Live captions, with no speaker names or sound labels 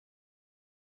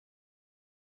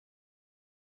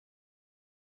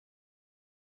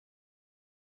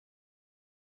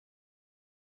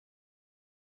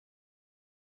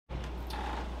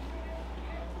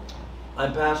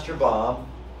I'm Pastor Bob.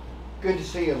 Good to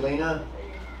see you, Lena.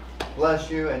 Bless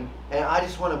you. And I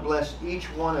just want to bless each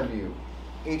one of you,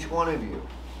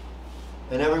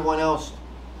 and everyone else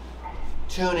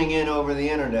tuning in over the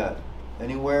internet,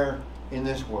 anywhere in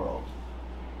this world.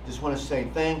 Just want to say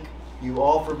thank you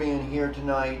all for being here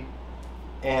tonight.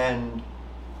 And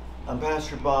I'm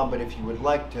Pastor Bob, but if you would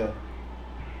like to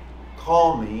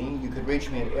call me, you could reach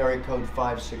me at area code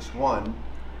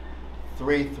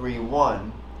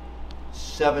 561-331-7533.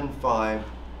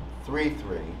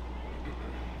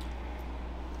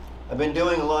 I've been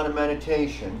doing a lot of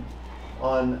meditation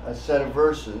on a set of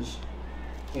verses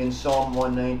in Psalm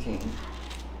 119.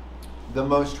 The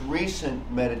most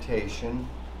recent meditation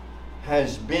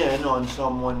has been on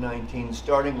Psalm 119,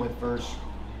 starting with verse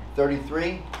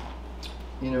 33,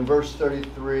 verse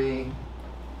 33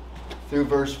 through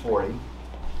verse 40.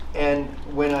 And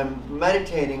when I'm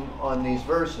meditating on these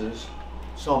verses,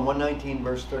 Psalm 119,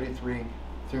 verse 33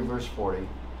 through verse 40,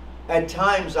 at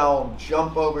times I'll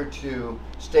jump over to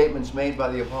statements made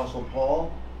by the Apostle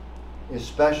Paul,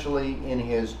 especially in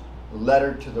his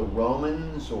letter to the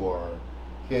Romans or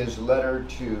his letter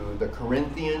to the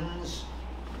Corinthians.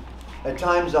 At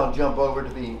times I'll jump over to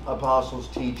the Apostle's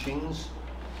teachings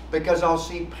because I'll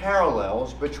see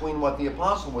parallels between what the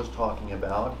Apostle was talking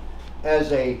about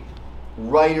as a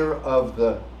writer of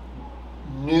the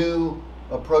new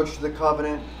approach to the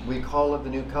covenant. We call it the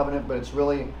new covenant, but it's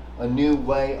really a new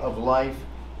way of life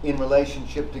in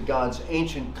relationship to God's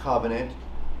ancient covenant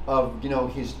of,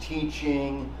 his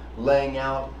teaching, laying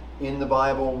out in the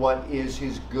Bible what is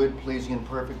his good, pleasing, and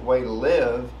perfect way to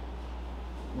live.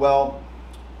 Well,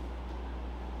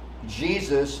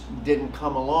 Jesus didn't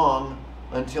come along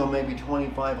until maybe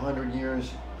 2,500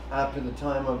 years after the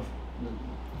time of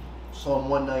Psalm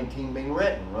 119 being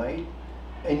written, right?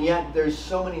 And yet there's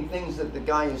so many things that the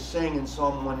guy is saying in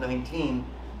Psalm 119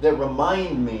 that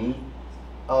remind me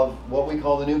of what we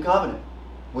call the new covenant,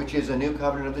 which is a new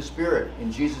covenant of the Spirit,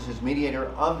 and Jesus is mediator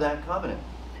of that covenant.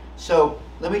 So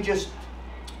let me just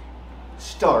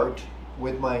start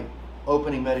with my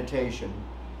opening meditation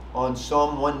on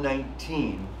Psalm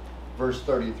 119, verse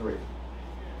 33.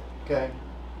 Okay?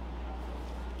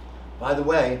 By the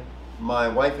way, my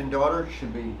wife and daughter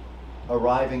should be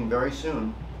arriving very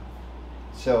soon,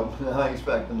 so I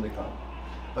expect them to come.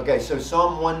 Okay, so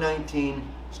Psalm 119,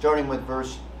 starting with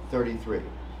verse 33.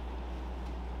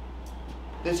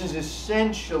 This is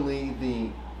essentially the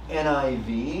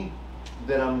NIV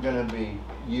that I'm going to be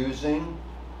using.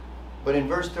 But in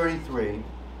verse 33,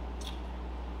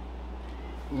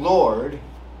 Lord,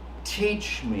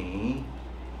 teach me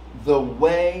the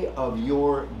way of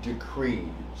your decrees.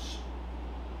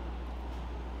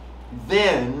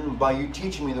 Then, by you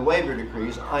teaching me the way of your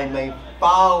decrees, I may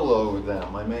follow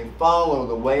them. I may follow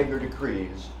the way of your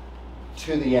decrees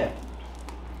to the end.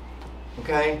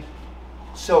 Okay?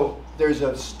 So, there's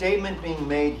a statement being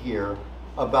made here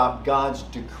about God's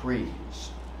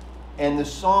decrees. And the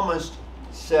psalmist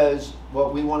says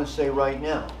what we want to say right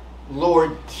now.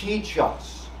 Lord, teach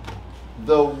us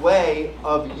the way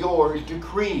of your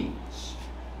decrees.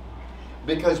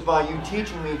 Because by you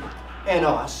teaching me and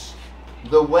us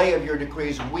the way of your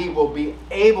decrees, we will be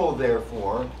able,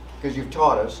 therefore, because you've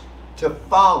taught us, to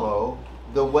follow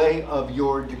the way of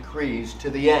your decrees to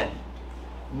the end.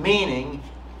 Meaning,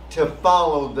 to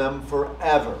follow them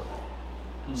forever.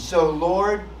 So,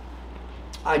 Lord,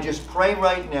 I just pray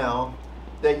right now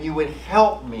that you would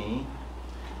help me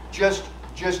just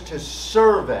to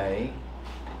survey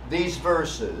these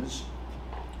verses,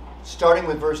 starting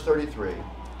with verse 33.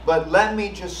 But let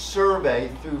me just survey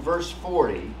through verse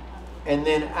 40, and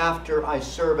then after I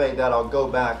survey that, I'll go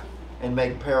back and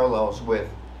make parallels with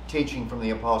teaching from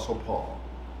the Apostle Paul.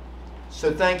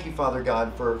 So thank you, Father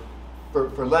God, for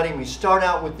letting me start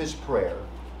out with this prayer,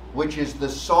 which is the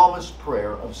psalmist's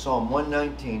prayer of Psalm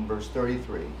 119, verse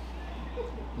 33.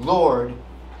 Lord,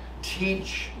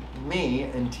 teach me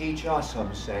and teach us,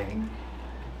 I'm saying,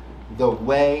 the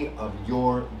way of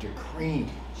your decrees.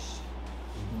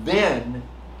 Then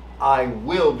I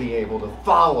will be able to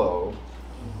follow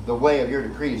the way of your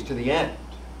decrees to the end,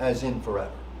 as in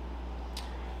forever.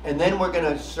 And then we're going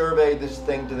to survey this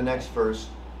thing to the next verse,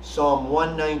 Psalm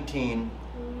 119,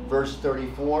 verse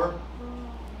 34.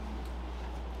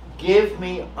 Give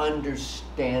me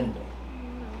understanding.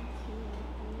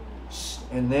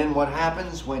 And then what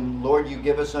happens when, Lord, you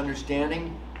give us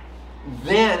understanding?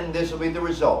 Then this will be the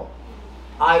result.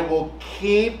 I will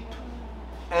keep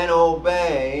and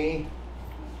obey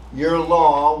your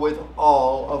law with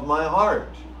all of my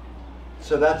heart.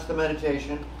 So that's the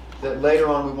meditation that later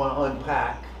on we want to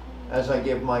unpack as I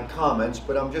give my comments,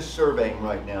 but I'm just surveying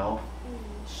right now.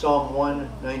 Psalm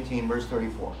 119, verse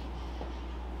 34.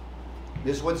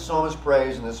 This is what the psalmist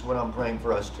prays, and this is what I'm praying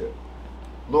for us too.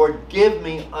 Lord, give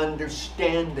me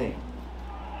understanding.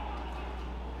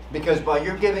 Because by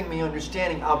your giving me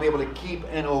understanding, I'll be able to keep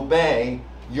and obey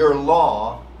your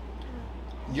law,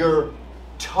 your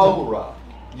Torah,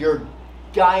 your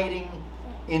guiding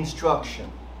instruction,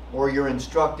 or your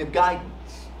instructive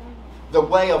guidance, the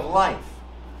way of life,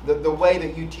 the way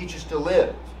that you teach us to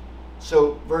live.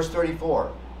 So, verse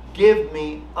 34, give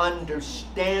me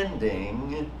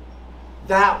understanding.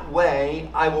 That way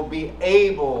I will be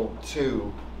able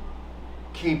to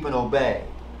keep and obey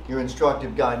your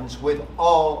instructive guidance with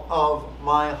all of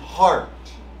my heart.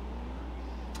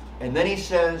 And then he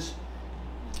says,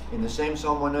 in the same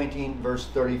Psalm 119, verse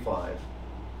 35,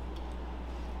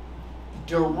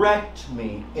 direct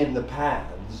me in the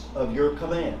paths of your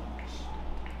commands.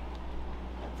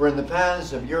 For in the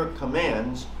paths of your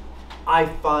commands I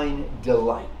find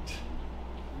delight.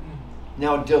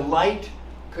 Now, delight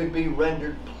could be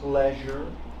rendered pleasure.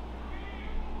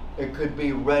 It could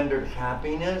be rendered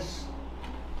happiness.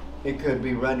 It could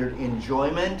be rendered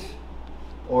enjoyment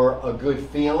or a good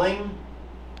feeling.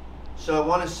 So I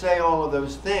want to say all of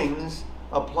those things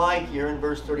apply here in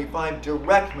verse 35.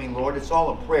 Direct me, Lord. It's all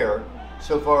a prayer.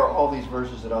 So far, all these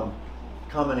verses that I'm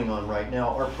commenting on right now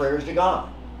are prayers to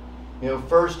God. You know,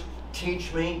 first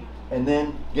teach me, and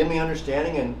then give me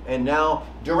understanding, and now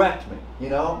direct me. You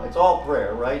know, it's all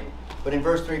prayer, right? But in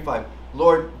verse 35,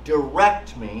 Lord,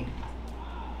 direct me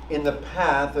in the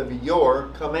path of your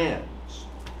commands.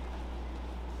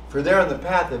 For there in the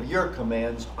path of your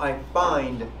commands I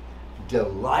find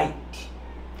delight,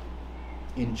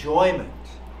 enjoyment.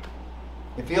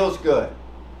 It feels good.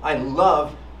 I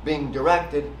love being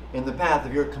directed in the path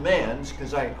of your commands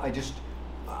because I just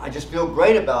feel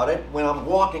great about it when I'm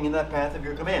walking in that path of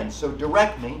your commands. So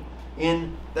direct me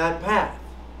in that path.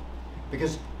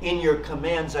 Because in your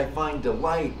commands I find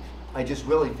delight. I just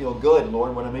really feel good,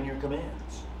 Lord, when I'm in your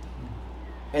commands.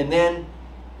 And then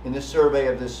in the survey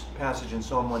of this passage in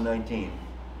Psalm 119,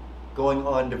 going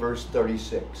on to verse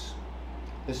 36.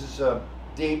 This is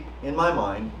deep in my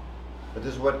mind, but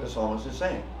this is what the psalmist is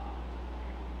saying.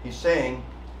 He's saying,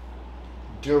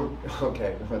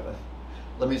 okay,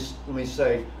 let me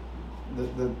say,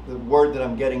 the word that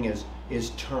I'm getting is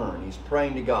turn. He's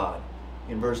praying to God.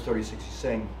 In verse 36, he's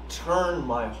saying, turn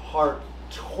my heart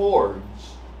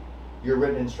towards your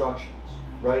written instructions,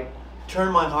 right?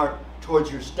 Turn my heart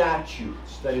towards your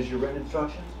statutes, that is your written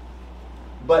instructions.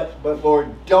 But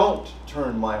Lord, don't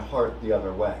turn my heart the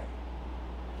other way,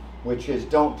 which is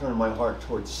don't turn my heart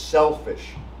towards selfish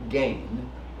gain.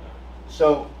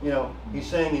 So, you know, he's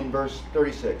saying in verse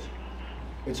 36,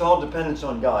 it's all dependence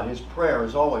on God. His prayer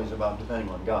is always about depending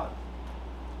on God.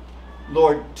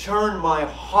 Lord, turn my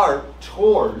heart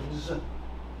towards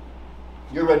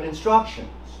your written instructions.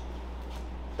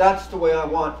 That's the way I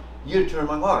want you to turn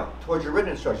my heart, towards your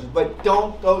written instructions. But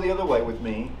don't go the other way with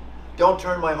me. Don't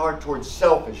turn my heart towards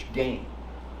selfish gain.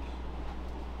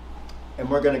 And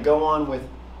we're going to go on with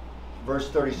verse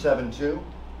 37 too.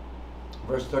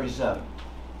 Verse 37.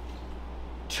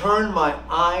 Turn my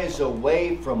eyes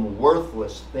away from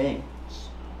worthless things.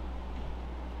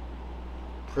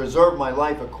 Preserve my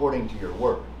life according to your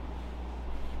word.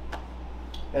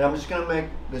 And I'm just going to make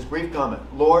this brief comment.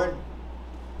 Lord,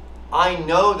 I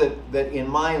know that in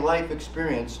my life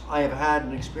experience, I have had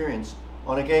an experience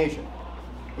on occasion,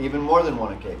 even more than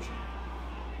one occasion,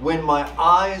 when my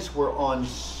eyes were on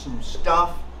some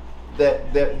stuff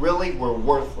that really were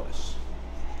worthless.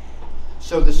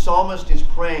 So the psalmist is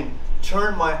praying,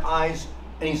 turn my eyes,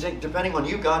 and he's depending on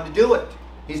you, God, to do it.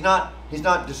 He's not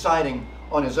deciding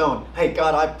on his own, hey,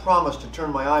 God, I promise to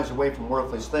turn my eyes away from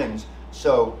worthless things,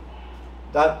 so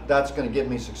that's going to give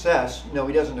me success. No,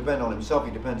 he doesn't depend on himself,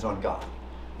 he depends on God.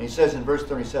 And he says in verse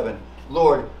 37,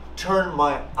 Lord, turn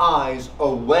my eyes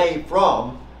away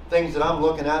from things that I'm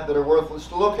looking at that are worthless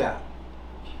to look at.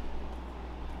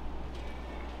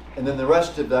 And then the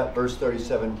rest of that, verse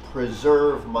 37,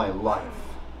 preserve my life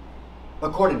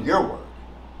according to your word.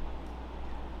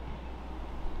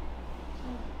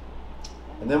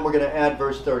 And then we're going to add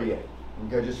verse 38.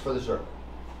 Okay, just for the sermon.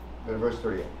 Go to verse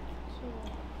 38.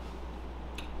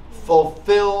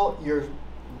 Fulfill your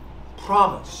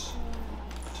promise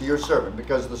to your servant,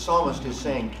 because the psalmist is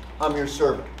saying, I'm your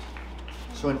servant.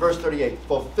 So in verse 38,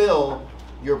 fulfill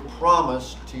your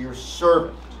promise to your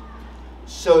servant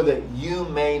so that you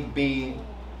may be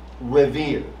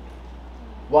revered.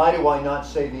 Why do I not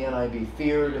say the NIV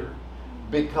feared?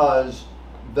 Because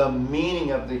the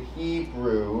meaning of the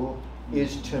Hebrew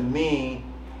is to me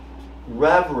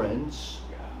reverence,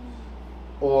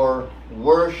 or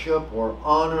worship or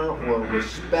honor or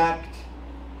respect,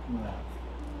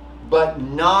 but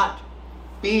not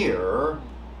fear.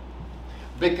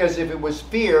 Because if it was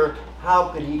fear, how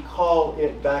could he call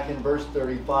it, back in verse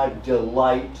 35,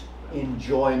 delight,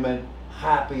 enjoyment,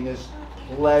 happiness,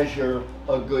 pleasure,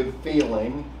 a good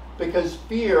feeling? Because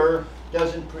fear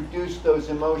doesn't produce those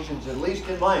emotions, at least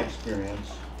in my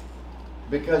experience.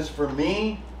 Because for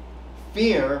me,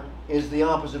 fear is the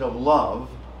opposite of love.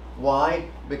 Why?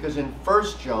 Because in 1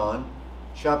 John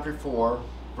chapter 4,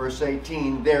 verse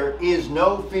 18, there is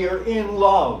no fear in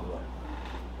love.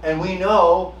 And we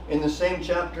know in the same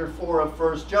chapter 4 of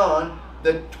 1 John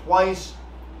that twice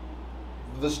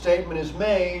the statement is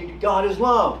made, God is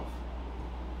love,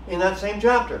 in that same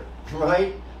chapter,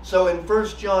 right? So in 1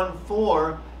 John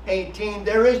 4, 18,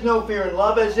 there is no fear in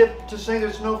love, as if to say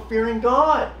there's no fear in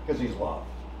God, because he's love.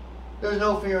 There's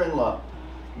no fear in love.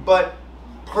 But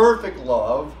perfect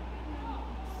love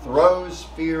throws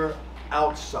fear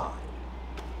outside.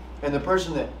 And the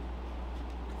person that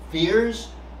fears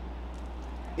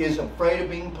is afraid of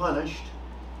being punished.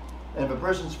 And if a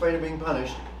person's afraid of being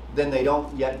punished, then they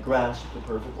don't yet grasp the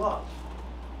perfect love.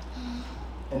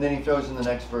 And then he throws in the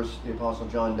next verse, the Apostle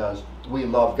John does, we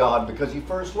love God because he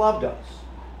first loved us.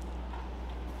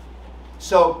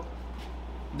 So,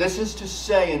 this is to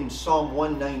say in Psalm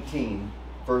 119,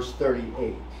 verse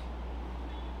 38,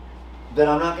 that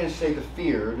I'm not going to say the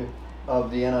feared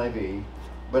of the NIV,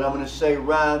 but I'm going to say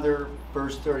rather,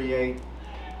 verse 38,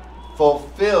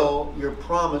 fulfill your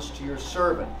promise to your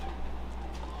servant,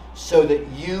 so that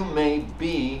you may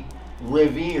be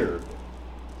revered.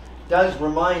 Does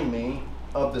remind me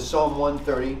of the Psalm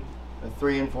 130,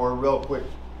 3 and 4, real quick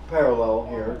parallel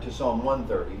here to Psalm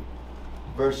 130,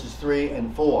 verses 3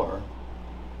 and 4.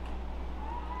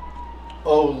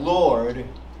 O Lord,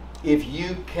 if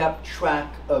you kept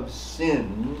track of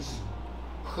sins,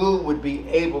 who would be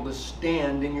able to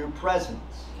stand in your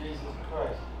presence? Jesus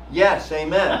Christ. Yes,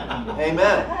 amen.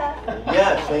 Amen.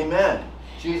 Yes, amen.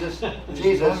 Jesus,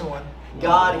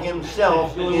 God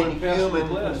himself in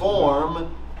human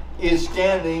form is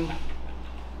standing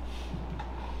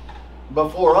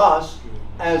before us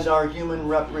as our human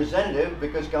representative,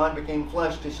 because God became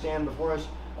flesh to stand before us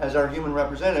as our human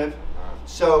representative.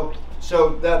 So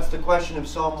that's the question of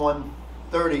Psalm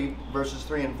 130, verses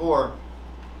 3 and 4.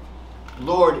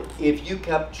 Lord, if you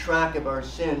kept track of our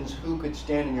sins, who could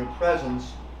stand in your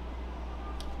presence?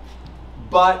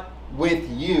 But with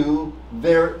you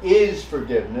there is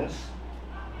forgiveness,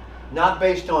 not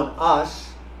based on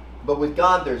us, but with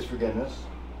God there's forgiveness.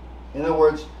 In other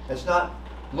words, it's not,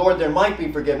 Lord, there might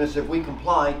be forgiveness if we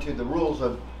comply to the rules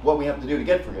of what we have to do to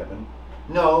get forgiven.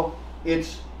 No,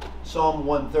 it's Psalm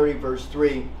 130, verse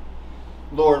 3.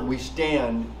 Lord, we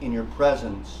stand in your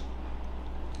presence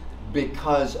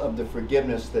because of the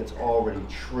forgiveness that's already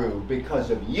true. Because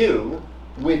of you,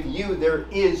 with you there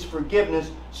is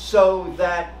forgiveness, so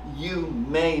that you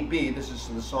may be, this is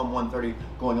the Psalm 130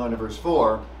 going on to verse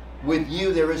 4, with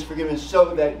you there is forgiveness,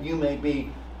 so that you may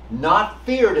be not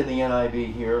feared in the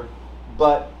NIV here,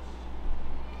 but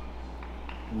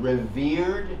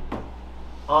revered,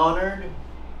 honored,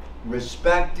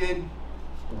 respected,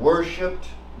 worshipped.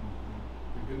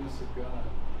 The goodness of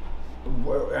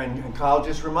God. And Kyle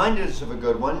just reminded us of a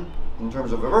good one in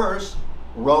terms of a verse,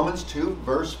 Romans 2,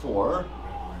 verse 4.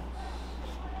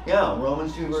 Yeah,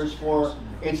 Romans 2, verse 4.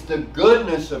 It's the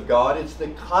goodness of God, it's the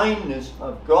kindness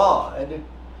of God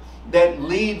that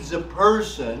leads a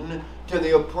person to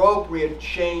the appropriate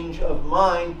change of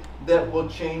mind that will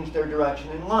change their direction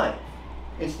in life.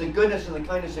 It's the goodness and the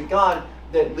kindness of God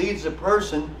that leads a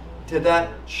person to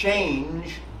that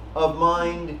change of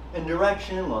mind and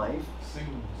direction in life.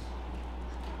 Singleness.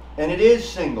 And it is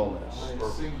singleness.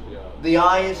 Single. The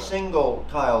eye is single,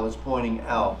 Kyle is pointing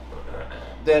out.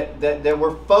 That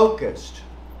we're focused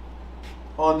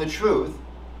on the truth,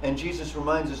 and Jesus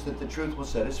reminds us that the truth will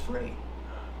set us free.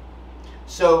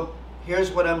 So here's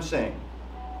what I'm saying.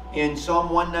 In Psalm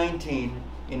 119,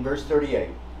 in verse 38,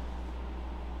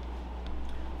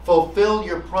 fulfill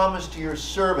your promise to your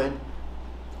servant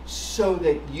so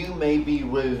that you may be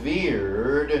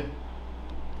revered.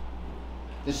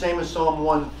 The same as Psalm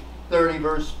 130,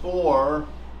 verse 4.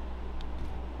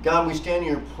 God, we stand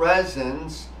in your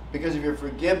presence because of your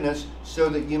forgiveness, so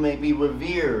that you may be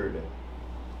revered.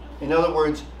 In other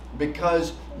words,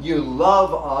 because you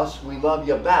love us, we love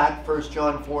you back. 1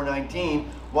 John 4:19.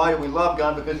 Why do we love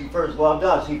God? Because he first loved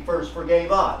us. He first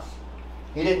forgave us.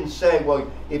 He didn't say, well,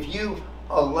 if you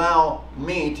allow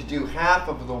me to do half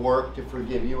of the work to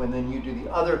forgive you, and then you do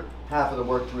the other half of the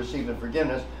work to receive the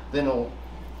forgiveness, then it'll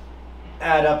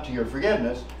add up to your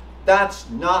forgiveness. That's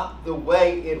not the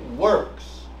way it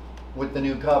works with the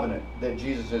new covenant that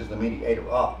Jesus is the mediator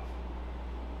of.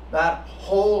 That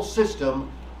whole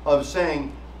system of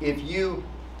saying, if you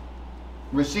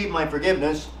receive my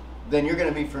forgiveness, then you're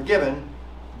going to be forgiven,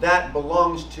 that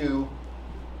belongs to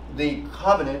the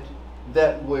covenant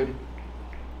that would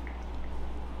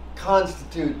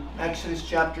constitute Exodus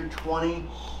chapter 20.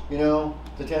 You know,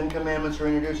 the Ten Commandments were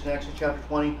introduced in Exodus chapter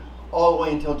 20, all the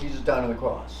way until Jesus died on the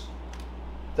cross.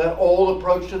 That old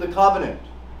approach to the covenant,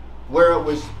 where it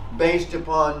was based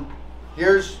upon,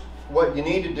 here's what you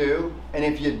need to do, and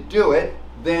if you do it,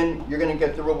 then you're going to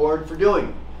get the reward for doing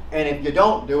it. And if you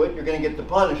don't do it, you're going to get the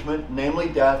punishment, namely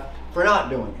death, for not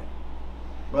doing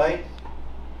it. Right?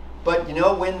 But you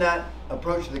know when that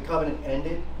approach to the covenant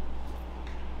ended?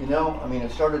 You know, I mean,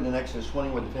 it started in Exodus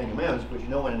 20 with the Ten Commandments, but you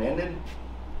know when it ended?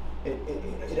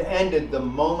 It ended the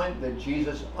moment that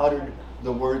Jesus uttered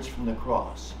the words from the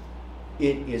cross.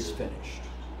 It is finished.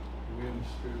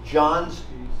 John's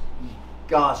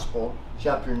Gospel,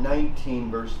 chapter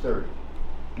 19, verse 30.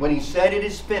 When he said it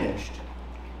is finished,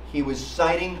 he was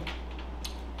citing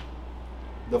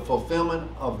the fulfillment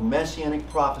of messianic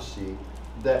prophecy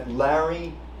that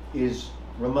Larry is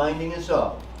reminding us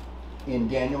of in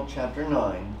Daniel chapter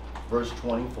 9, verse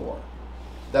 24.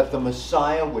 That the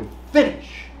Messiah would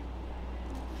finish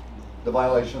the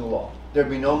violation of the law. There'd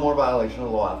be no more violation of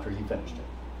the law after he finished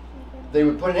it. They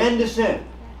would put an end to sin.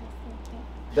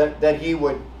 That he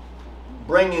would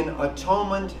bring in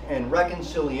atonement and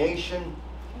reconciliation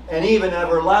and even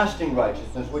everlasting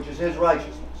righteousness, which is his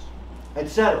righteousness,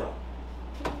 etc.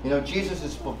 You know, Jesus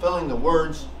is fulfilling the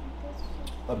words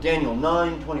of Daniel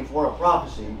 9:24, a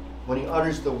prophecy, when he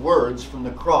utters the words from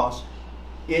the cross,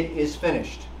 it is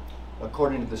finished.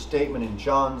 According to the statement in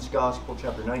John's Gospel,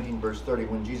 chapter 19, verse 30,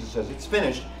 when Jesus says it's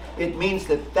finished, it means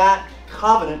that that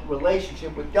covenant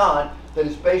relationship with God that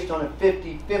is based on a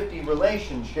 50-50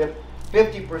 relationship,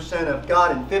 50% of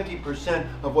God and 50%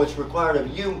 of what's required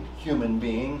of you, human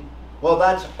being, well,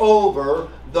 that's over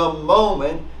the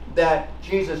moment that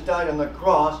Jesus died on the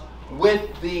cross, with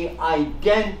the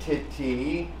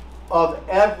identity of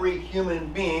every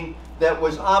human being that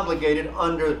was obligated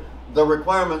under the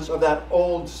requirements of that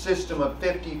old system of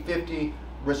 50-50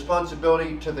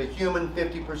 responsibility to the human,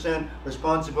 50%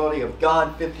 responsibility of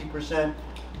God, 50%.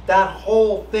 That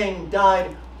whole thing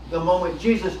died the moment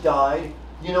Jesus died.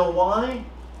 You know why?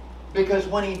 Because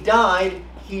when he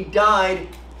died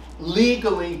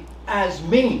legally as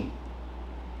me.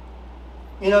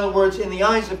 In other words, in the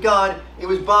eyes of God, it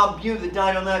was Bob Bew that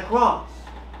died on that cross.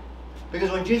 Because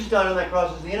when Jesus died on that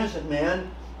cross as the innocent man,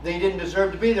 then he didn't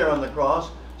deserve to be there on the cross.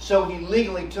 So he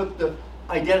legally took the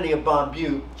identity of Bob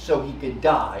Bew so he could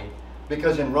die.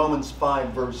 Because in Romans 5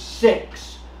 verse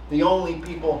 6, the only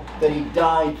people that he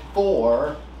died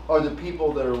for are the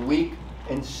people that are weak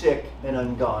and sick and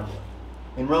ungodly.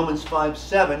 In Romans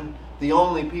 5:7, the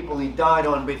only people he died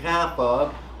on behalf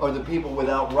of are the people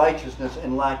without righteousness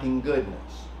and lacking goodness.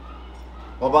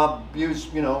 Well, Bob Bew's,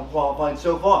 qualified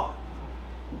so far.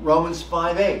 Romans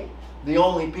 5:8. The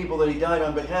only people that he died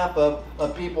on behalf of are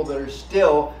people that are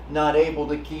still not able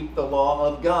to keep the law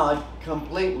of God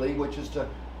completely, which is to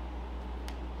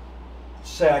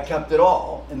say I kept it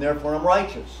all, and therefore I'm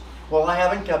righteous. Well, I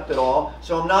haven't kept it all,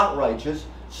 so I'm not righteous.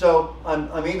 So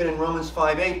I'm even in Romans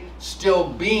 5:8 still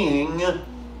being,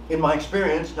 in my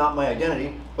experience, not my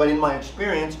identity, but in my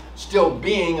experience, still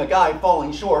being a guy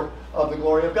falling short of the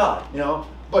glory of God.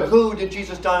 But who did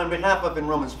Jesus die on behalf of in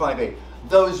Romans 5:8?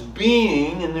 Those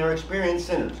being in their experience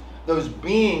sinners. Those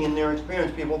being in their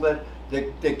experience people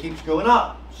that keep screwing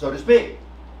up, so to speak.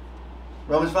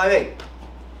 Romans 5:8.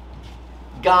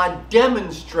 God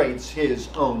demonstrates his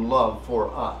own love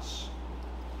for us.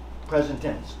 Present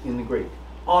tense in the Greek.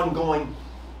 Ongoing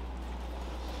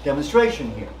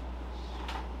demonstration here.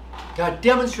 God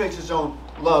demonstrates his own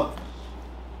love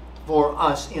for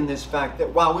us in this fact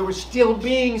that while we were still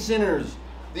being sinners,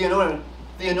 the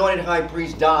anointed high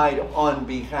priest died on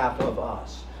behalf of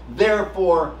us.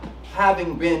 Therefore,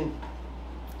 having been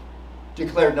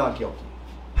declared not guilty,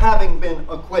 having been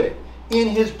acquitted, in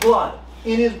his blood.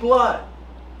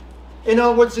 In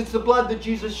other words, it's the blood that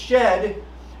Jesus shed,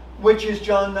 which is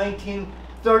John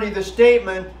 19:30, the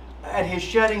statement at his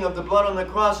shedding of the blood on the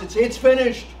cross. It's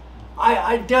finished.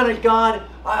 I done it, God.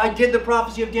 I did the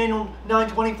prophecy of Daniel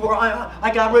 9:24.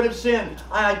 I got rid of sin.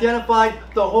 I identified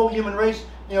the whole human race,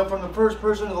 from the first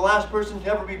person to the last person to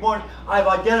ever be born. I've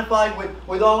identified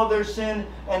with all of their sin,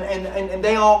 and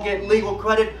they all get legal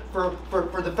credit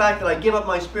for the fact that I give up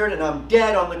my spirit and I'm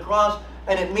dead on the cross.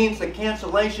 And it means the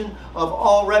cancellation of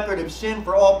all record of sin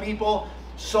for all people.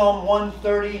 Psalm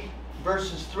 130,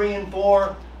 verses 3 and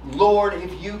 4. Lord,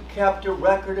 if you kept a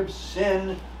record of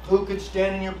sin, who could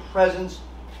stand in your presence?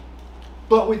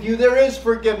 But with you there is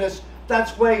forgiveness.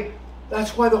 That's why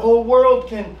the whole world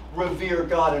can revere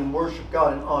God and worship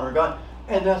God and honor God.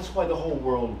 And that's why the whole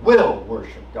world will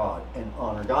worship God and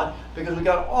honor God. Because we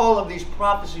got all of these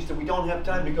prophecies that we don't have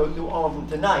time to go through all of them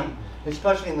tonight,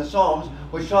 especially in the Psalms,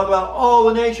 which talk about all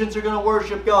the nations are going to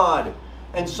worship God.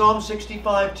 And Psalm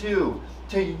 65:2,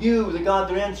 to you, the God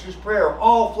that answers prayer,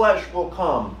 all flesh will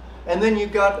come. And then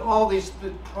you've got all these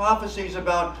prophecies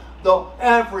about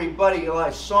everybody,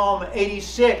 like Psalm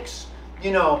 86,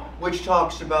 which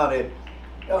talks about it,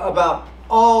 about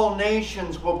all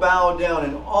nations will bow down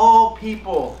and all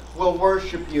people will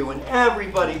worship you and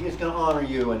everybody is going to honor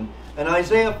you. And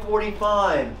Isaiah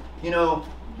 45,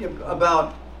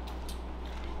 about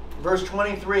verse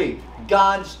 23,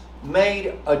 God's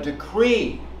made a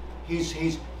decree. He's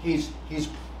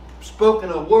spoken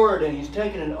a word and he's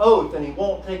taken an oath and he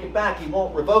won't take it back. He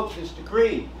won't revoke this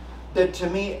decree. That to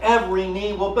me every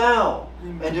knee will bow.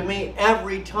 Amen. And to me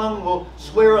every tongue will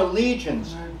swear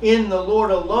allegiance. Amen. In the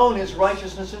Lord alone is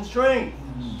righteousness and strength.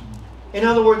 Amen. In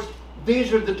other words,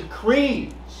 these are the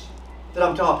decrees that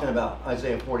I'm talking about.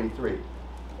 Isaiah 43.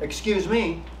 Excuse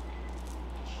me,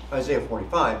 Isaiah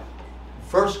 45,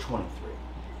 verse 23.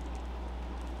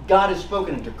 God has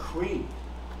spoken a decree.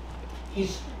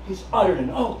 He's uttered an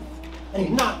oath. And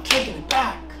he's not taking it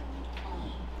back.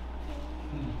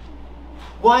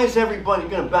 Why is everybody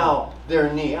going to bow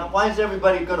their knee? Why is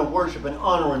everybody going to worship and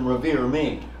honor and revere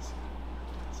me?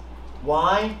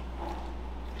 Why?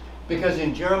 Because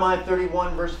in Jeremiah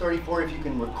 31, verse 34, if you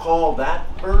can recall that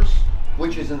verse,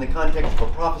 which is in the context of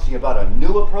a prophecy about a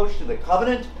new approach to the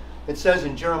covenant, it says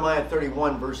in Jeremiah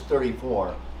 31, verse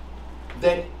 34,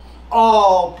 that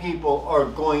all people are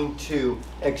going to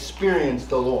experience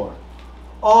the Lord.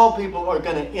 All people are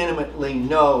going to intimately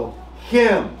know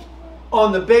Him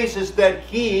on the basis that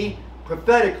He,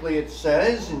 prophetically it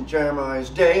says in Jeremiah's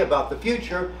day about the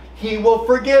future, He will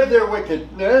forgive their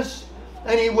wickedness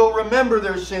and He will remember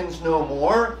their sins no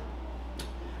more.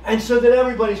 And so that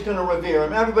everybody's going to revere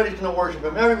Him, everybody's going to worship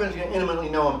Him, everybody's going to intimately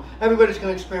know Him, everybody's going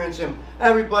to experience Him,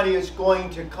 everybody is going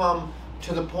to come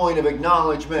to the point of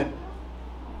acknowledgement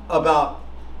about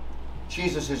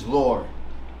Jesus is Lord,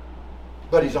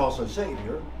 but He's also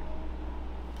Savior.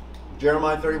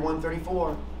 Jeremiah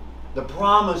 31:34. The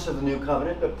promise of the new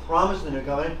covenant,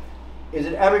 is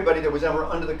that everybody that was ever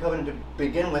under the covenant to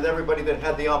begin with, everybody that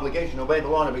had the obligation to obey the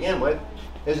law to begin with,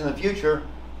 is in the future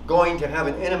going to have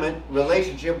an intimate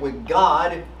relationship with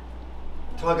God.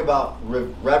 Talk about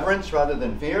reverence rather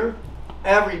than fear.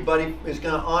 Everybody is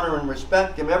going to honor and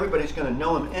respect Him. Everybody's going to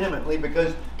know Him intimately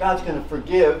because God's going to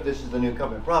forgive. This is the new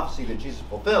covenant prophecy that Jesus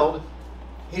fulfilled.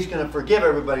 He's going to forgive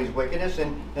everybody's wickedness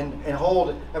and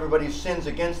hold everybody's sins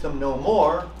against them no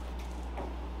more.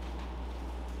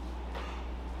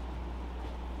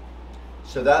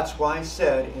 So that's why I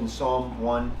said in Psalm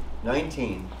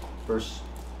 119, verse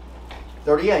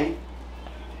 38,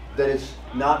 that it's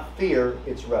not fear,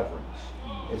 it's reverence.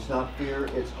 It's not fear,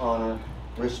 it's honor,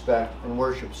 respect, and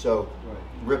worship. So,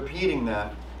 repeating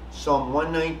that, Psalm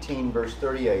 119, verse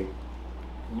 38,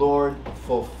 Lord,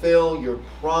 fulfill your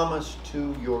promise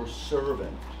to your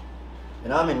servant.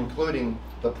 And I'm including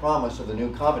the promise of the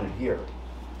new covenant here.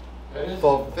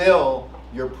 Fulfill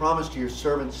your promise to your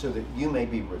servant so that you may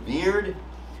be revered.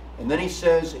 And then he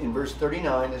says in verse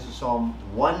 39, this is Psalm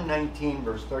 119,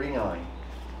 verse 39,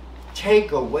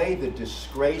 take away the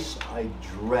disgrace I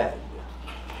dread.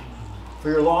 For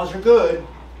your laws are good.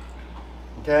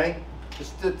 Okay?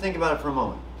 Just think about it for a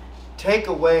moment. Take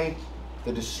away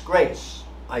the disgrace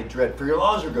I dread. For your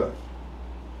laws are good.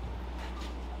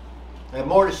 I have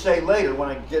more to say later when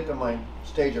I get to my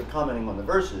stage of commenting on the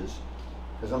verses,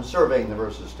 because I'm surveying the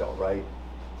verses still, right?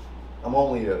 I'm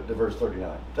only to verse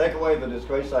 39. Take away the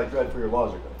disgrace I dread, for your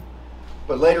laws are good.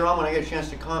 But later on when I get a chance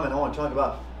to comment, I want to talk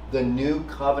about the new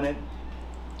covenant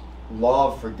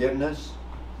law of forgiveness,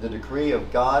 the decree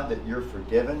of God that you're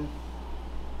forgiven.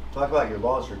 Talk about your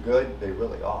laws are good. They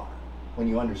really are. When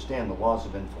you understand the laws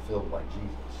have been fulfilled by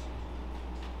Jesus.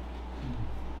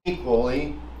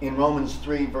 Equally, in Romans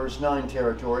 3 verse 9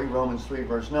 territory, Romans 3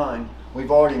 verse 9, we've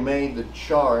already made the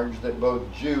charge that both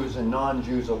Jews and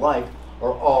non-Jews alike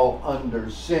are all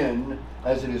under sin.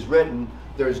 As it is written,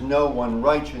 there's no one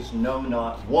righteous, no,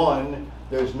 not one.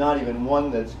 There's not even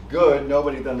one that's good.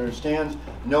 Nobody that understands.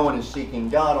 No one is seeking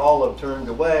God. All have turned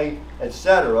away,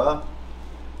 etc.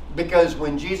 Because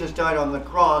when Jesus died on the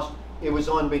cross, it was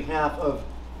on behalf of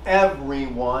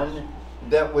everyone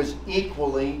that was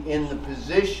equally in the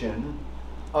position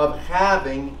of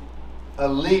having a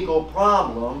legal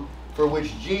problem for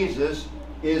which Jesus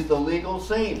is the legal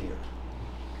Savior.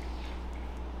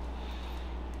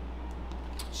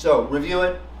 So, review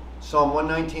it. Psalm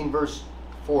 119, verse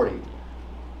 40.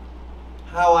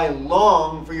 How I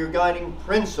long for your guiding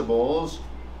principles.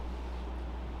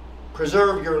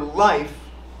 Preserve your life.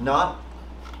 Not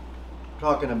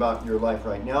talking about your life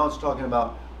right now. It's talking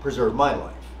about preserve my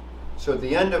life. So at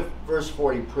the end of verse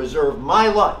 40, preserve my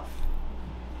life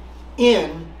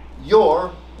in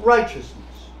your righteousness.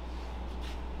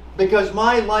 Because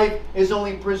my life is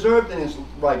only preserved in His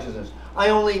righteousness. I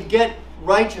only get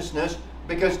righteousness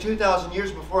because 2,000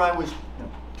 years before I was, no,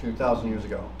 2,000 years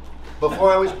ago,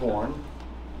 before I was born,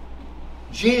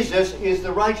 Jesus is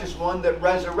the righteous one that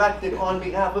resurrected on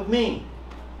behalf of me.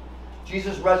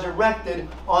 Jesus resurrected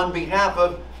on behalf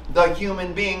of the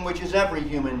human being, which is every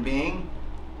human being,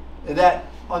 that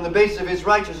on the basis of His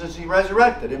righteousness He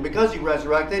resurrected. And because He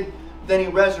resurrected, then He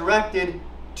resurrected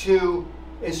to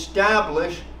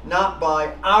establish, not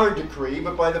by our decree,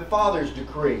 but by the Father's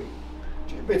decree.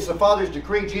 It's the Father's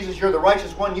decree. Jesus, you're the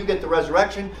righteous one. You get the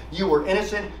resurrection. You were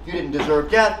innocent. You didn't deserve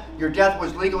death. Your death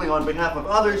was legally on behalf of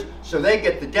others, so they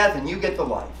get the death and you get the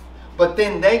life. But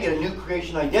then they get a new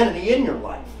creation identity in your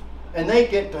life. And they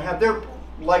get to have their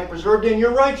life preserved in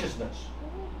your righteousness.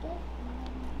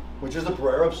 Which is the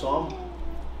prayer of Psalm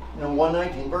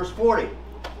 119, verse 40.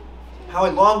 How I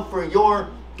long for your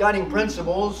guiding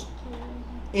principles.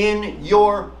 In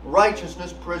your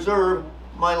righteousness, preserve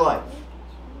my life.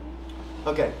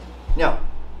 Okay, now,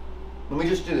 let me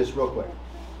just do this real quick.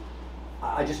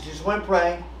 I just want to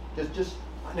pray.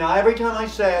 Now, every time I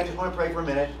say I just want to pray for a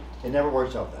minute, it never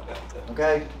works out that way.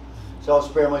 Okay? So I'll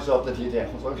spare myself the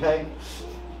details, okay?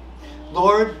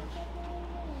 Lord,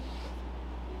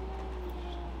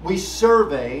 we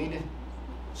surveyed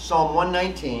Psalm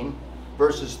 119,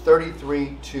 verses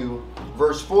 33 to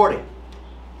verse 40.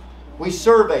 We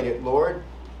surveyed it, Lord.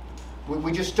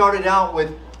 We just started out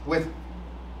with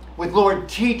Lord,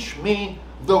 teach me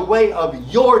the way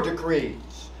of your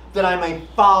decrees, that I may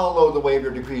follow the way of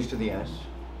your decrees to the end.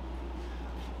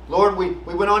 Lord, we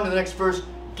went on to the next verse.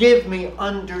 Give me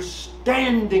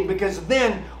understanding, because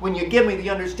then when you give me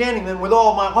the understanding, then with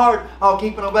all my heart I'll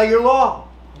keep and obey your law.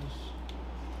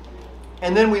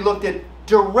 And then we looked at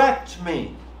direct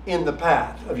me in the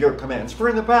path of your commands. For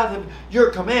in the path of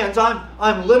your commands,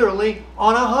 I'm literally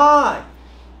on a high.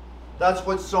 That's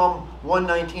what Psalm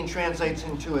 119 translates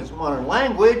into its modern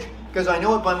language, because I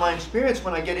know it by my experience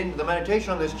when I get into the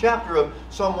meditation on this chapter of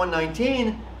Psalm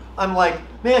 119. I'm like,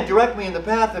 man, direct me in the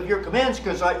path of your commands,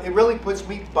 because it really puts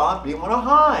me, Bob Bew, on a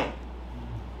high.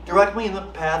 Direct me in the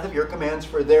path of your commands,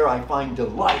 for there I find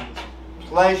delight,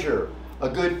 pleasure, a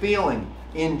good feeling,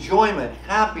 enjoyment,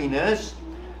 happiness.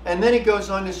 And then he goes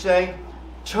on to say,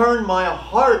 turn my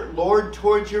heart, Lord,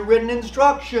 towards your written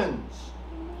instructions.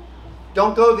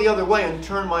 Don't go the other way and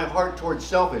turn my heart towards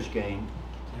selfish gain.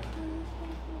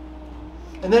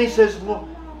 And then he says, well,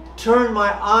 turn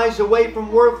my eyes away from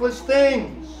worthless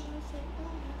things.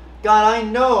 God, I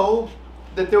know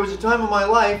that there was a time in my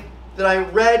life that I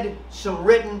read some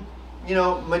written,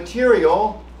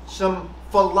 material, some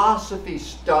philosophy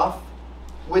stuff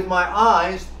with my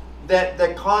eyes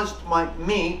that caused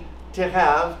me to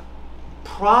have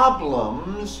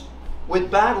problems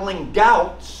with battling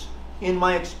doubts in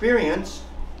my experience,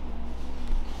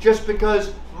 just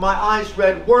because my eyes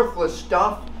read worthless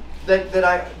stuff that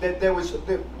there was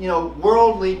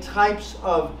worldly types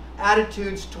of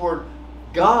attitudes toward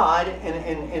God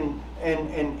and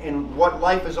what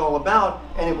life is all about,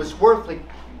 and it was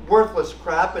worthless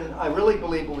crap, and I really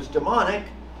believe it was demonic.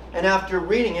 And after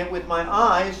reading it with my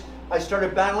eyes, I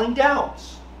started battling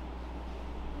doubts.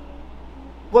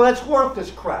 Well, that's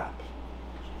worthless crap.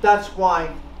 That's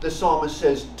why the psalmist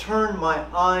says, turn my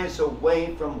eyes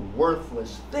away from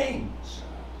worthless things.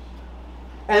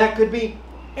 And that could be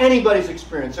anybody's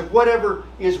experience of whatever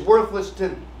is worthless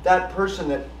to that person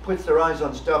that puts their eyes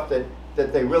on stuff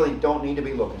that they really don't need to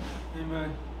be looking at.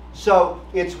 Amen. So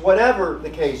it's whatever the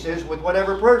case is with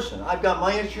whatever person. I've got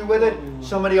my issue with it.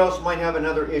 Somebody else might have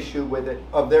another issue with it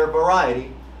of their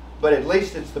variety. But at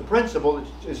least it's the principle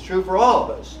that is true for all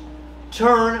of us.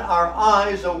 Turn our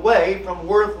eyes away from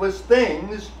worthless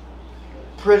things.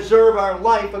 Preserve our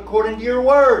life according to your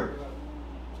word.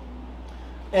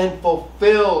 And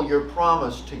fulfill your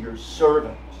promise to your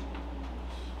servant.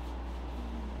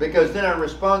 Because then our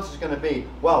response is going to be,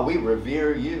 wow, we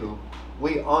revere you.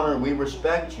 We honor, we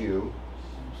respect you.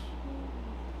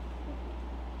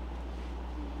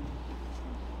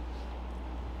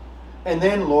 And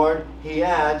then, Lord, he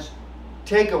adds,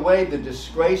 take away the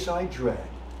disgrace I dread.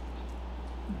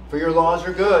 For your laws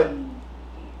are good.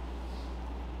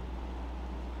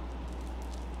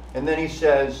 And then he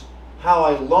says, How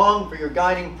I long for your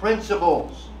guiding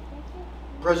principles.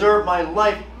 Preserve my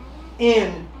life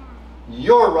in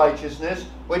your righteousness,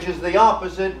 which is the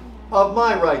opposite of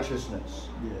my righteousness.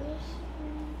 Yes.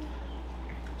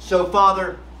 So,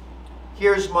 Father,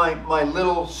 here's my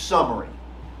little summary,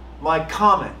 my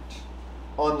comment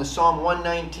on the Psalm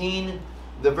 119,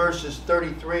 the verses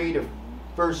 33 to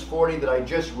verse 40 that I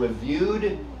just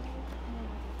reviewed.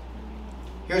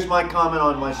 Here's my comment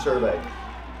on my survey.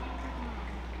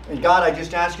 And God, I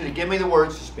just ask you to give me the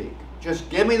words to speak. Just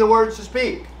give me the words to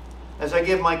speak as I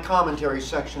give my commentary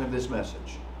section of this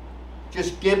message.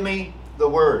 Just give me the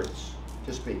words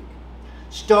to speak.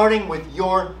 Starting with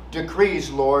your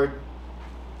decrees, Lord.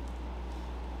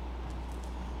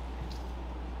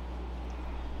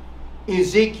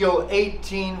 Ezekiel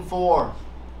 18:4.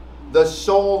 The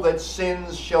soul that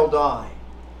sins shall die.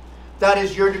 That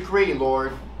is your decree,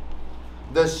 Lord.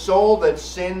 The soul that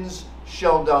sins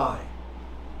shall die.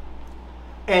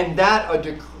 And that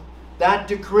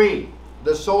decree,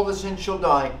 the soul that sins shall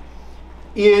die,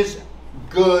 is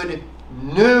good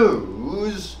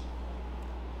news,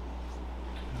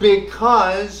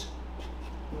 because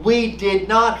we did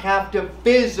not have to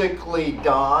physically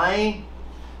die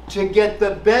to get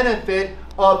the benefit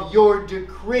of your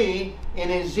decree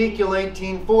in Ezekiel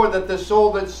 18:4 that the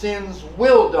soul that sins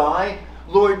will die.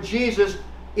 Lord Jesus,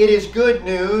 it is good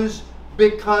news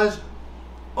because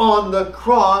on the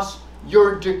cross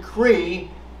your decree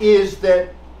is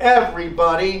that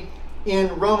everybody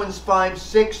in Romans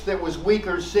 5:6 that was weak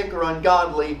or sick or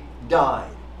ungodly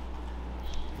died.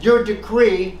 Your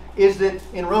decree is that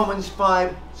in Romans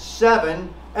 5:7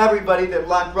 everybody that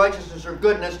lacked righteousness or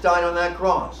goodness died on that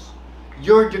cross.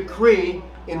 Your decree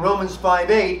in Romans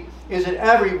 5:8 is that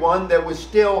everyone that was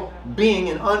still being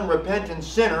an unrepentant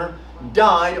sinner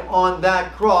died on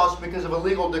that cross because of a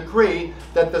legal decree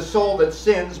that the soul that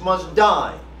sins must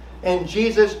die. And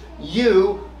Jesus,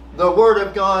 you, the Word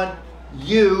of God,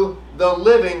 you, the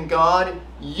living God,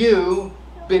 you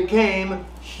became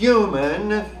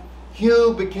human.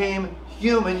 You became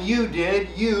human. You did.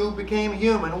 You became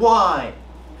human. Why?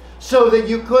 So that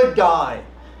you could die.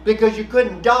 Because you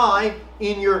couldn't die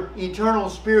in your eternal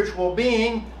spiritual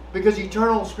being, because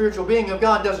eternal spiritual being of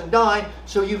God doesn't die,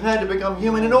 so you had to become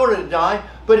human in order to die.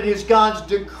 But it is God's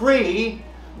decree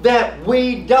that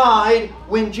we died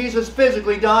when Jesus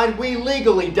physically died. We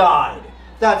legally died.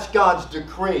 That's God's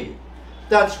decree.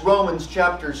 That's Romans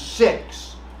chapter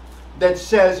 6 that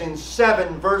says in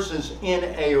 7 verses in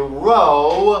a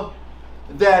row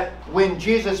that when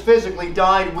Jesus physically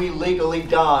died, we legally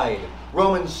died.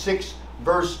 Romans 6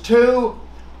 verse 2,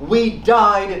 we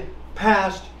died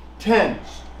past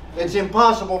tense. It's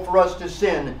impossible for us to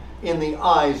sin in the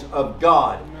eyes of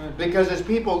God. Because as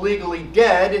people legally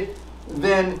dead,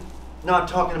 then not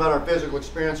talking about our physical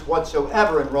experience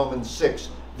whatsoever in Romans 6,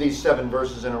 these 7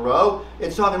 verses in a row,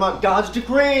 it's talking about God's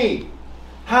decree.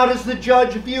 How does the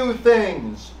judge view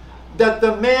things? That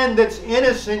the man that's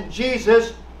innocent,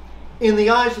 Jesus, in the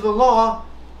eyes of the law,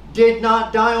 did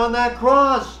not die on that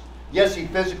cross. Yes, he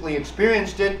physically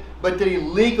experienced it, but did he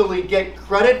legally get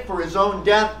credit for his own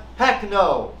death? Heck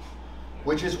no.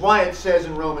 Which is why it says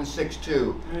in Romans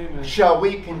 6:2, shall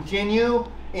we continue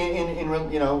in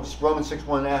Romans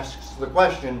 6:1 asks the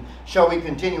question, shall we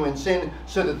continue in sin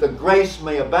so that the grace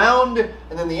may abound?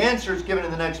 And then the answer is given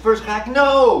in the next verse, heck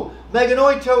no.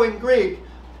 Meganoito in Greek,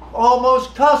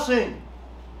 almost cussing.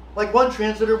 Like one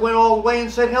translator went all the way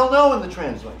and said hell no in the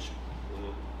translation.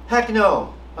 Heck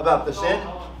no about the sin.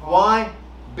 Why?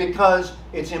 Because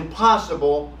it's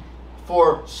impossible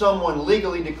for someone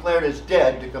legally declared as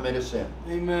dead to commit a sin.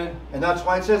 Amen. And that's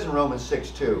why it says in Romans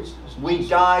 6:2, we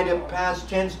died of past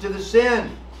tense to the sin.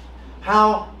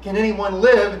 How can anyone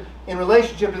live in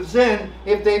relationship to sin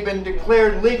if they've been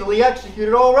declared legally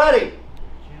executed already?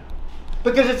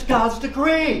 Because it's God's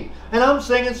decree. And I'm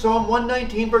saying in Psalm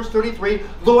 119 verse 33,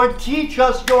 Lord, teach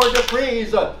us your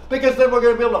decrees, because then we're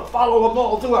going to be able to follow them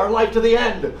all through our life to the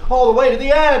end, all the way to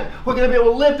the end. We're going to be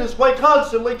able to live this way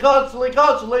constantly, constantly,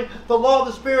 constantly. The law of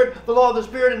the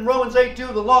Spirit in Romans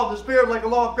 8:2, the law of the Spirit like a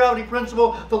law of gravity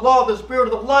principle, the law of the Spirit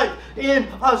of the life in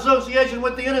association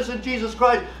with the innocent Jesus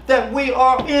Christ, that we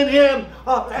are in Him.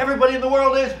 Everybody in the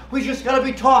world is. We just got to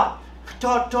be taught.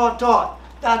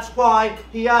 That's why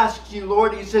He asks you,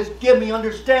 Lord, He says, give me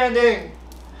understanding.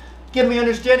 Give me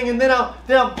understanding, and then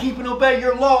I'll keep and obey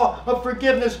your law of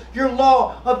forgiveness, your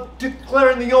law of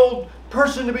declaring the old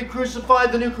person to be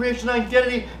crucified. The new creation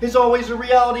identity is always a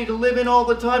reality to live in all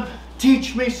the time.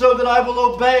 Teach me so that I will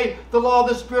obey the law of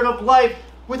the Spirit of life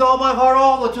with all my heart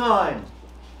all the time.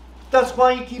 That's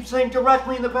why He keeps saying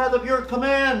directly in the path of your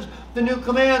commands. The new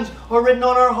commands are written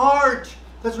on our heart.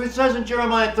 That's what it says in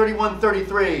Jeremiah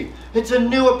 31:33. It's a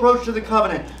new approach to the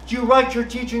covenant. You write your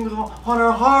teachings on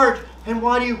our heart. And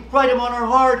why do you write them on our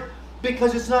heart?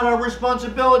 Because it's not our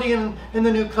responsibility in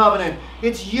the new covenant.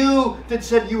 It's you that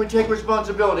said you would take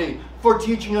responsibility for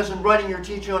teaching us and writing your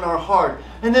teaching on our heart.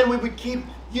 And then we would keep,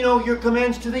 your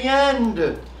commands to the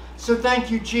end. So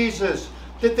thank you, Jesus,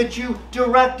 that you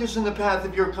direct us in the path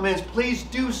of your commands. Please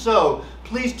do so.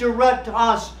 Please direct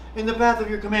us in the path of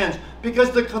your commands,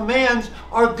 because the commands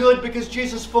are good because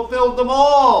Jesus fulfilled them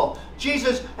all.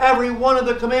 Jesus, every one of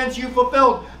the commands you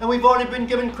fulfilled, and we've already been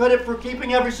given credit for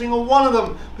keeping every single one of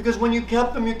them, because when you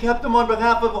kept them on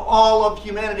behalf of all of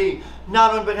humanity,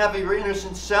 not on behalf of your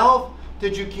innocent self.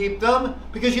 Did you keep them?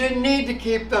 Because you didn't need to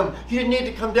keep them. You didn't need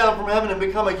to come down from heaven and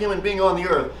become a human being on the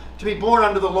earth, to be born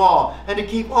under the law and to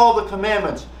keep all the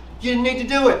commandments. You didn't need to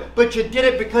do it, but you did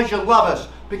it because you love us.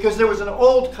 Because there was an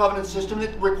old covenant system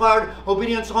that required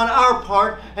obedience on our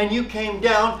part, and you came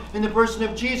down in the person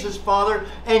of Jesus, Father,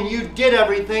 and you did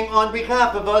everything on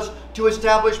behalf of us to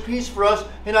establish peace for us.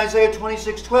 In Isaiah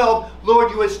 26:12,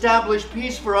 Lord, you establish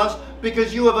peace for us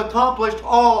because you have accomplished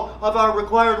all of our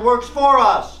required works for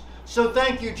us. So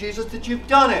thank you, Jesus, that you've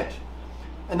done it.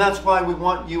 And that's why we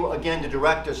want you again to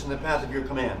direct us in the path of your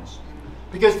commands.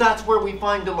 Because that's where we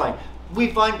find delight.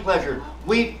 We find pleasure.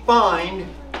 We find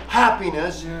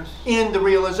happiness in the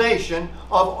realization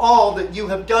of all that you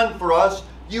have done for us.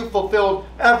 You fulfilled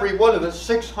every one of the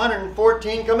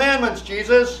 614 commandments,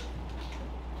 Jesus.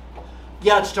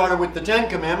 Yeah, it started with the 10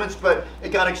 commandments, but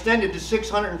it got extended to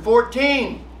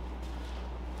 614.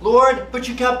 Lord, but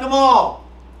you kept them all.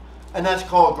 And that's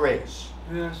called grace.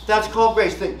 Yes. That's called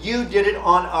grace, that you did it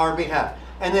on our behalf.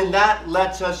 And then that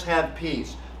lets us have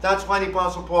peace. That's why the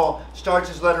Apostle Paul starts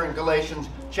his letter in Galatians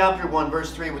chapter 1,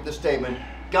 verse 3 with the statement,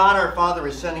 God our Father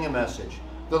is sending a message.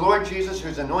 The Lord Jesus,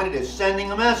 who's anointed, is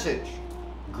sending a message.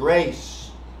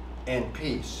 Grace and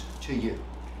peace to you.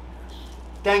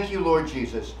 Thank you, Lord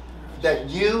Jesus, that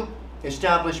you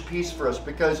established peace for us,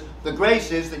 because the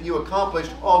grace is that you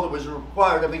accomplished all that was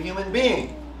required of a human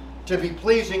being to be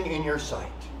pleasing in your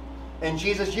sight. And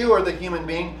Jesus, you are the human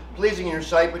being pleasing in your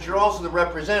sight, but you're also the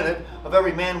representative of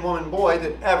every man, woman, boy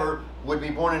that ever would be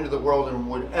born into the world and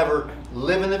would ever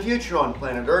live in the future on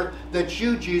planet Earth. That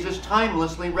you, Jesus,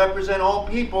 timelessly represent all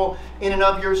people in and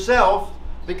of yourself,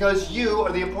 because you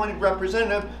are the appointed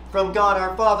representative from God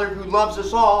our Father, who loves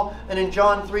us all, and in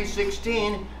John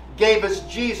 3:16 gave us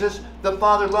Jesus. The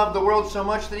Father loved the world so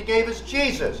much that he gave us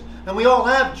Jesus. And we all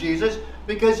have Jesus,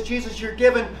 because Jesus, you're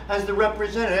given as the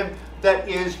representative that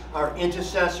is our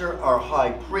intercessor, our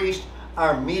high priest,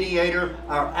 our mediator,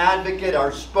 our advocate,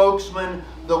 our spokesman,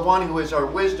 the one who is our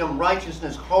wisdom,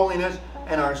 righteousness, holiness,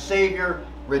 and our Savior,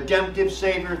 redemptive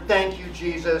Savior. Thank you,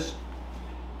 Jesus.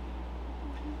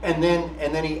 And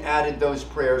then he added those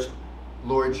prayers,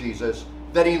 Lord Jesus,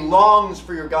 that he longs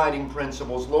for your guiding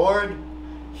principles, Lord.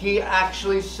 He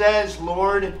actually says,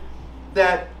 Lord,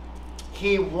 that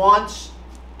he wants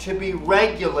to be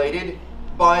regulated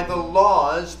by the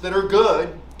laws that are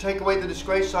good. Take away the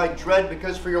disgrace I dread,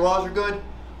 because for your laws are good.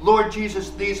 Lord Jesus,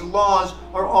 these laws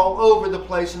are all over the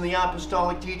place in the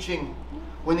apostolic teaching.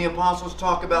 When the apostles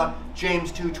talk about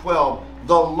James 2:12,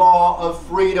 the law of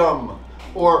freedom,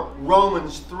 or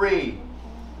Romans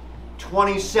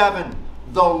 3:27,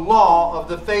 the law of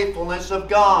the faithfulness of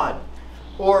God.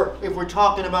 Or if we're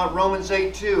talking about Romans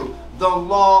 8:2, the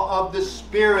law of the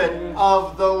Spirit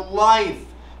of the life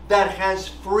that has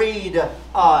freed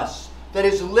us, that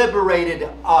has liberated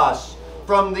us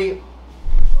from the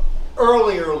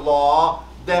earlier law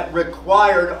that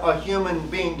required a human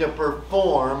being to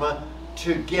perform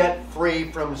to get free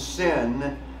from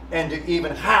sin and to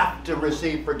even have to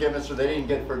receive forgiveness, or they didn't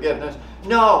get forgiveness.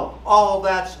 No, all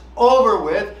that's over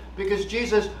with, because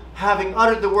Jesus, having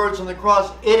uttered the words on the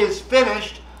cross, "It is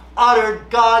finished," uttered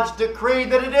God's decree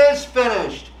that it is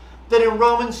finished. That in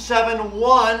Romans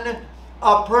 7:1,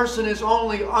 a person is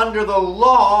only under the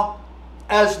law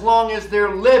as long as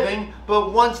they're living,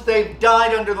 but once they've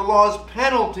died under the law's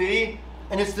penalty,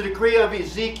 and it's the decree of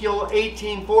Ezekiel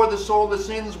 18:4, the soul that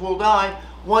sins will die.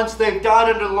 Once they've died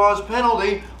under the law's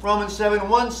penalty, Romans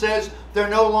 7:1 says they're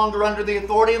no longer under the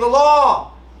authority of the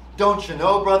law. Don't you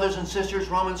know, brothers and sisters,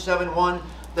 Romans 7:1,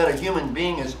 that a human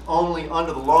being is only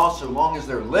under the law so long as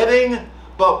they're living,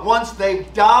 but once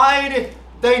they've died,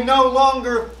 they no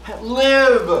longer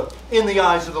live in the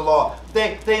eyes of the law.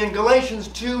 They in Galatians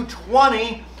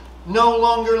 2:20 no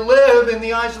longer live in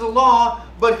the eyes of the law,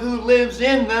 but who lives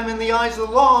in them in the eyes of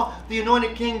the law? The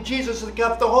anointed King Jesus, who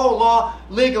kept the whole law,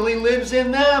 legally lives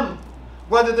in them.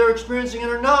 Whether they're experiencing it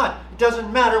or not, it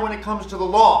doesn't matter when it comes to the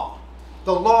law.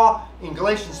 The law in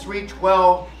Galatians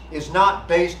 3:12 is not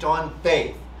based on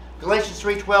faith. Galatians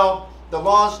 3:12, the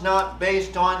law is not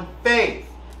based on faith.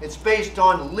 It's based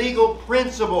on legal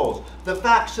principles, the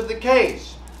facts of the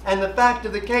case. And the fact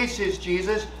of the case is,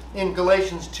 Jesus, in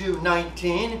Galatians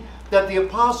 2:19, that the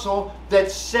apostle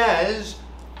that says,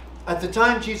 at the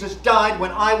time Jesus died,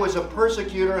 when I was a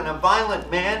persecutor and a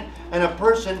violent man and a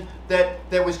person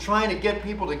that was trying to get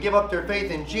people to give up their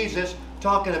faith in Jesus,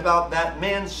 talking about that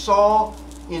man Saul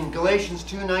in Galatians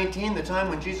 2:19, the time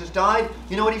when Jesus died,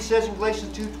 you know what he says in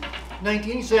Galatians 2:19?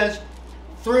 He says,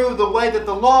 through the way that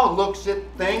the law looks at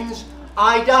things,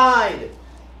 I died.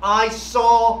 I,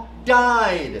 Saul,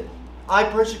 died. I,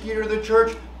 persecutor of the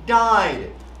church,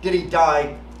 died. Did he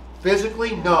die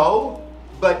physically? No.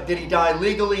 But did he die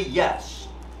legally? Yes.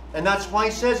 And that's why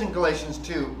he says in Galatians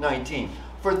 2:19,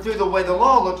 for through the way the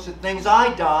law looks at things,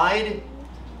 I died.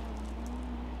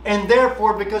 And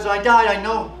therefore, because I died, I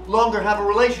no longer have a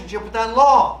relationship with that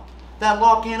law. That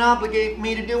law can't obligate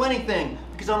me to do anything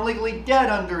because I'm legally dead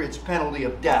under its penalty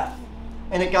of death.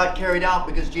 And it got carried out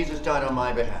because Jesus died on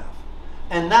my behalf.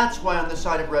 And that's why on the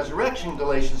side of resurrection,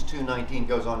 Galatians 2:19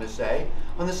 goes on to say,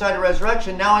 on the side of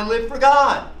resurrection, now I live for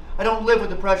God. I don't live with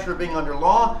the pressure of being under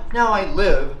law. Now I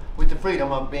live with the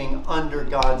freedom of being under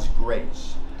God's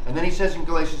grace. And then he says in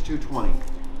Galatians 2:20,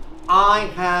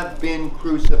 I have been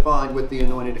crucified with the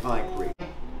anointed high priest.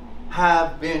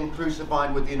 Have been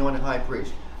crucified with the anointed high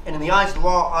priest. And in the eyes of the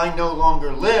law, I no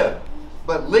longer live.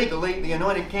 But legally, the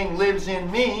anointed king lives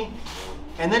in me.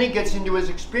 And then he gets into his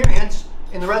experience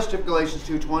in the rest of Galatians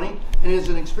 2:20. And it is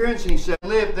an experience, and he said,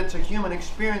 live, that's a human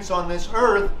experience on this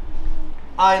earth.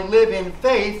 I live in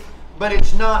faith, but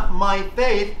it's not my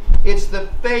faith. It's the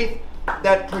faith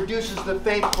that produces the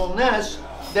faithfulness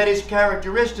that is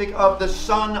characteristic of the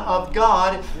Son of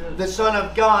God. The Son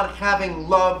of God having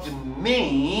loved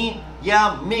me,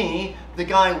 me, the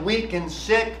guy weak and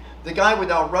sick, the guy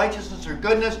without righteousness or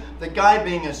goodness, the guy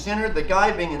being a sinner, the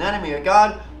guy being an enemy of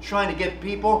God, trying to get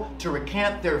people to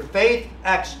recant their faith.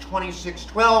 Acts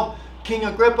 26:12. King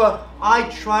Agrippa, I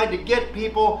tried to get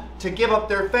people to give up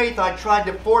their faith. I tried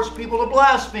to force people to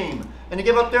blaspheme and to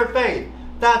give up their faith.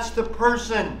 That's the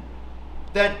person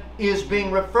that is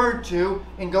being referred to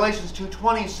in Galatians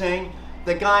 2:20, saying,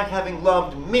 the guy having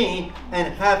loved me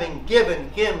and having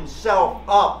given himself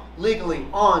up legally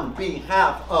on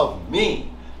behalf of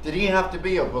me. Did he have to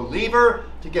be a believer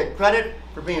to get credit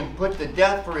for being put to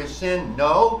death for his sin?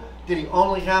 No. Did he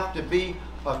only have to be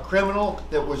a criminal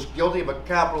that was guilty of a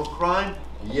capital crime?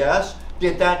 Yes.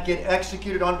 Did that get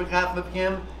executed on behalf of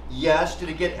him? Yes. Did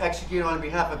it get executed on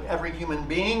behalf of every human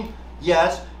being?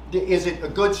 Yes. Is it a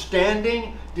good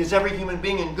standing? Is every human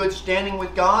being in good standing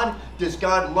with God? Does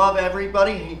God love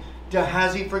everybody?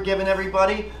 Has he forgiven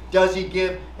everybody? Does he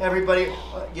give everybody,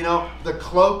 the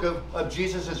cloak of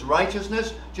Jesus'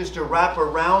 righteousness just to wrap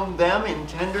around them in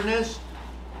tenderness?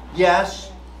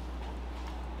 Yes.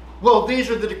 Well, these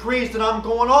are the decrees that I'm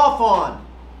going off on.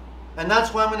 And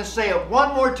that's why I'm going to say it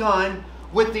one more time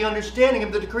with the understanding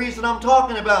of the decrees that I'm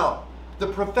talking about. The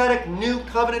prophetic new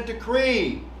covenant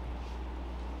decree.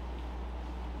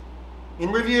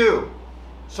 In review,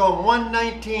 Psalm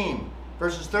 119,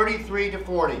 verses 33 to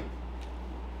 40.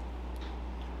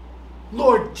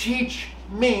 Lord, teach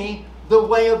me the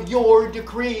way of your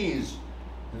decrees.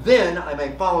 Then I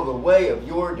may follow the way of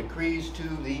your decrees to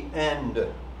the end.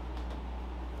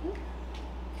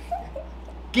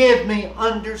 Give me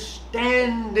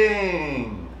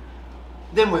understanding.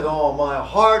 Then with all my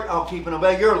heart I'll keep and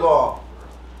obey your law.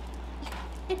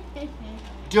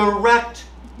 Direct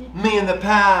me in the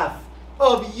path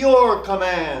of your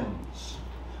commands.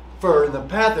 For in the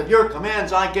path of your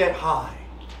commands I get high.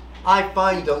 I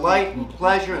find delight and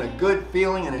pleasure and a good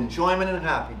feeling and enjoyment and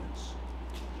happiness.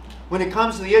 When it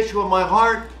comes to the issue of my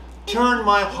heart, turn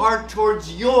my heart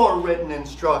towards your written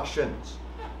instructions.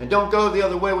 And don't go the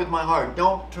other way with my heart.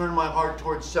 Don't turn my heart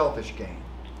towards selfish gain.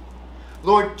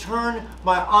 Lord, turn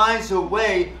my eyes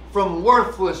away from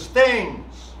worthless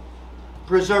things.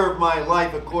 Preserve my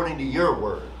life according to your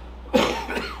word.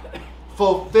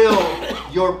 Fulfill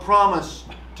your promise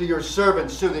to your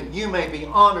servants so that you may be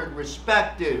honored,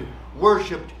 respected,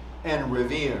 worshiped, and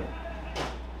revered.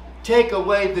 Take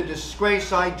away the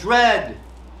disgrace I dread,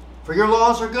 for your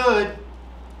laws are good.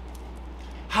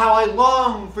 How I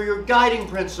long for your guiding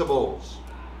principles.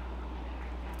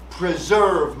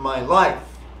 Preserve my life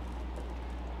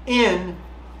in,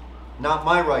 not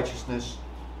my righteousness,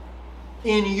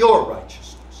 in your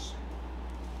righteousness.